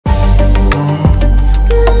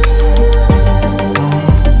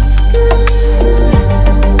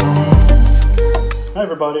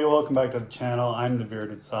everybody, welcome back to the channel. I'm the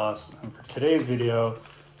Bearded Sauce, and for today's video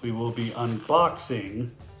we will be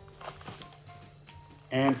unboxing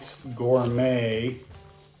Ants Gourmet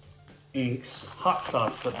Inc.'s hot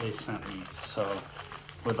sauce that they sent me. So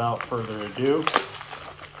without further ado,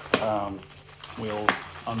 we'll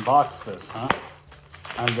unbox this,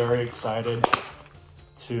 I'm very excited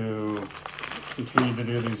to continue to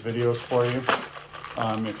do these videos for you.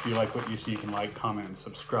 If you like what you see, you can like, comment, and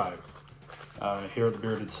subscribe. Here at the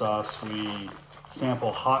Bearded Sauce, we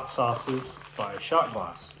sample hot sauces by shot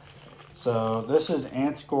glass. So this is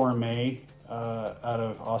Ants Gourmet out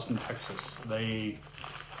of Austin, Texas. They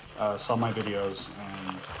saw my videos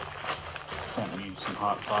and sent me some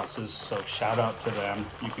hot sauces, so shout out to them.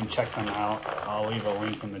 You can check them out. I'll leave a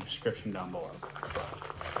link in the description down below.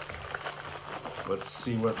 Let's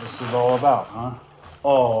see what this is all about,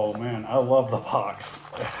 Oh man, I love the box.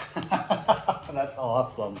 That's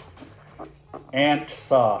awesome. Ant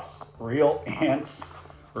sauce, real ants,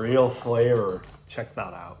 real flavor. Check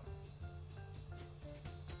that out.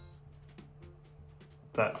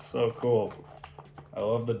 That's so cool. I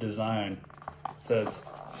love the design. It says,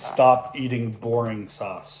 "Stop eating boring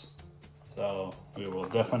sauce." So we will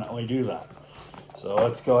definitely do that. So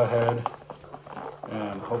let's go ahead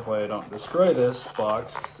and hopefully I don't destroy this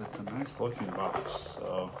box because it's a nice looking box.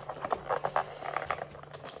 So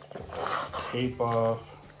let's get the tape off.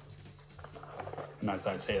 And as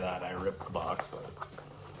I say that, I ripped the box, but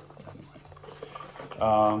anyway.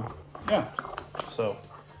 Yeah, so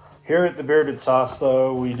here at the Bearded Sauce,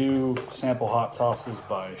 though, we do sample hot sauces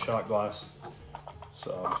by shot glass.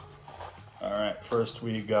 So, all right, first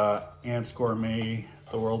we got Ants Gourmet,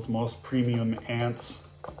 the world's most premium ants.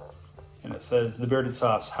 And it says, "The Bearded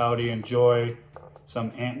Sauce, howdy, enjoy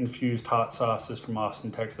some ant-infused hot sauces from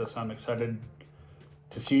Austin, Texas. I'm excited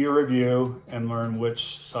to see your review and learn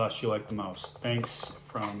which sauce you like the most. Thanks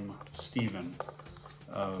from Steven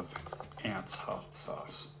of Ants Hot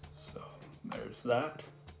Sauce." So there's that.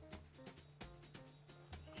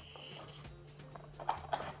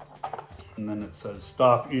 And then it says,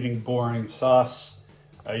 "Stop eating boring sauce.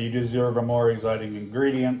 You deserve a more exciting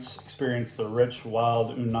ingredients. Experience the rich,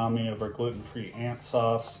 wild umami of our gluten-free ant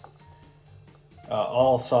sauce.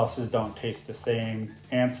 All sauces don't taste the same.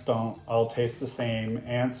 Ants don't all taste the same.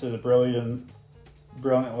 Ants are the brilliant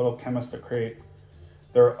little chemists that create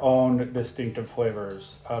their own distinctive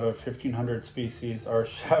flavors. Out of 1,500 species, our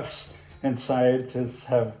chefs and scientists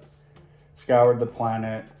have scoured the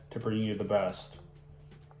planet to bring you the best."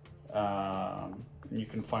 You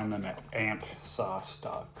can find them at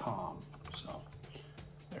antsauce.com. So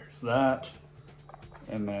there's that.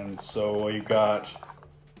 And then so you got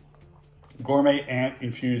Gourmet Ant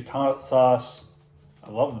Infused Hot Sauce. I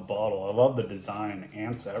love the bottle. I love the design.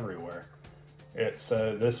 Ants everywhere. It's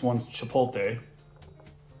this one's chipotle.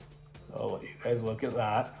 So I'll let you guys look at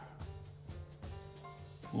that.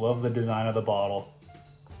 Love the design of the bottle.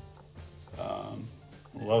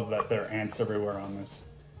 Love that there are ants everywhere on this.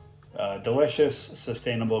 Delicious,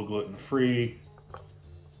 sustainable, gluten-free.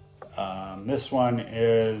 This one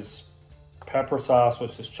is pepper sauce,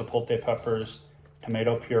 which is chipotle peppers,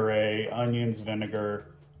 tomato puree, onions, vinegar,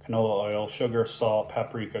 canola oil, sugar, salt,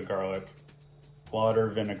 paprika, garlic, water,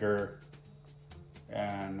 vinegar,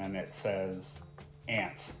 and then it says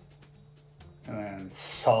ants, and then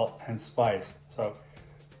salt and spice. So,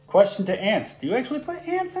 question to ants, do you actually put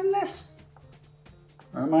ants in this?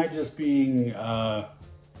 Or am I just being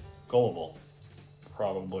gullible?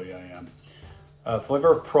 Probably I am.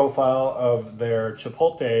 Flavor profile of their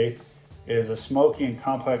chipotle is a smoky and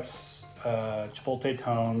complex chipotle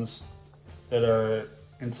tones that are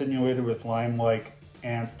insinuated with lime-like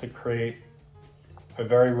ants to create a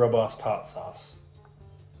very robust hot sauce.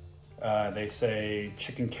 They say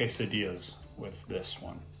chicken quesadillas with this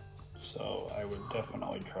one. So I would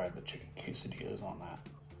definitely try the chicken quesadillas on that.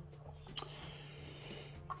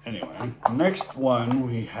 Anyway, next one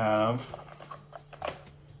we have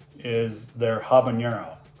is their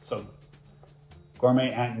habanero. So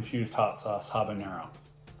Gourmet Ant Infused Hot Sauce habanero.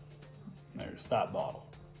 There's that bottle.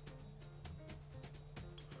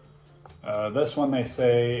 This one they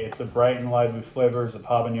say it's a bright and lively flavors of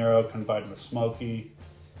habanero combined with smoky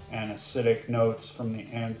and acidic notes from the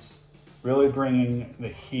ants, really bringing the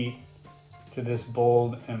heat to this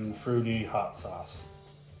bold and fruity hot sauce.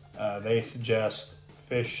 They suggest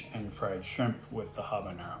fish and fried shrimp with the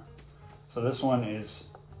habanero. So this one is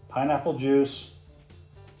pineapple juice,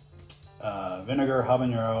 vinegar,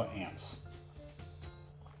 habanero, ants.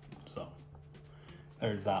 So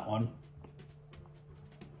there's that one.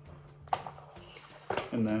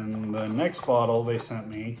 And then the next bottle they sent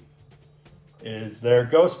me is their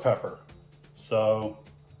ghost pepper. So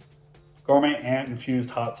Gourmet Ant Infused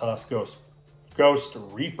Hot Sauce Ghost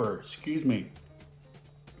Reaper, excuse me.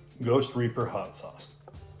 Ghost Reaper Hot Sauce.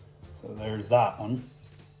 So there's that one.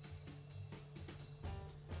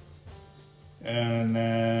 And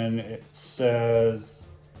then it says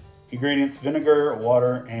ingredients: vinegar,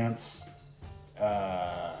 water, ants,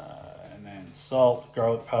 and then salt,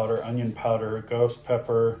 garlic powder, onion powder, ghost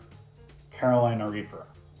pepper, Carolina Reaper.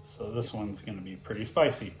 So this one's going to be pretty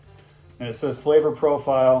spicy. And it says flavor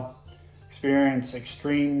profile: experience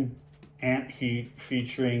extreme ant heat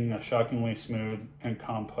featuring a shockingly smooth and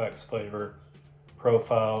complex flavor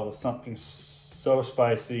profile with something so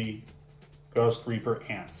spicy. Ghost Reaper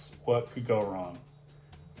ants. What could go wrong?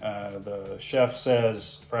 The chef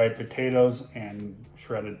says fried potatoes and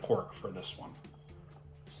shredded pork for this one.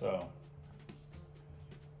 So,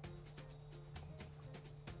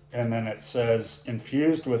 and then it says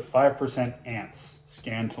infused with 5% ants.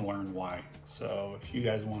 Scan to learn why. So if you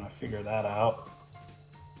guys want to figure that out,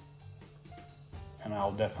 and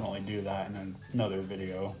I'll definitely do that in another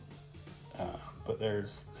video, but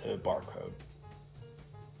there's the barcode,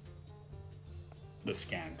 the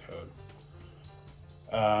scan code.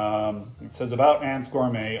 It says about Ants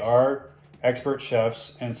Gourmet, our expert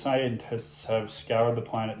chefs and scientists have scoured the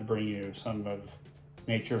planet to bring you some of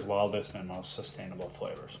nature's wildest and most sustainable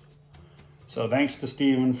flavors. So thanks to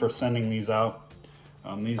Steven for sending these out.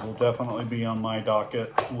 These will definitely be on my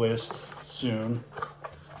docket list soon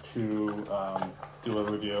to do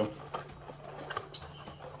a review.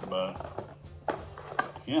 But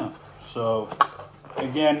yeah, so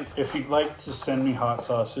again, if you'd like to send me hot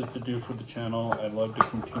sauces to do for the channel, I'd love to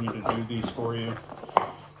continue to do these for you.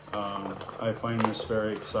 I find this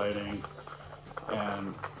very exciting,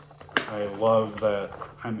 and I love that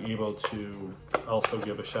I'm able to also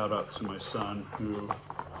give a shout out to my son, who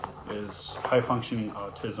is high functioning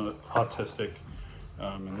autistic,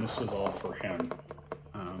 and this is all for him.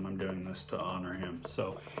 I'm doing this to honor him.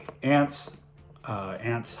 So Ants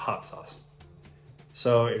hot sauce.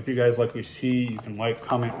 So if you guys like what you see, you can like,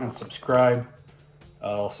 comment, and subscribe.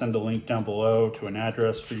 I'll send a link down below to an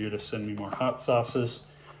address for you to send me more hot sauces.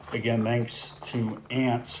 Again, thanks to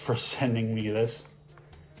Ants for sending me this.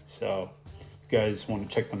 So if you guys want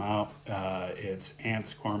to check them out, it's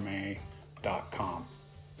antsgourmet.com.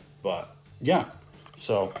 But yeah,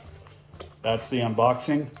 so that's the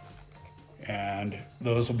unboxing, and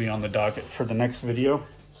those will be on the docket for the next video.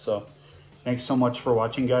 So thanks so much for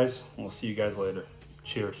watching, guys. We'll see you guys later.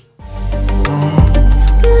 Cheers.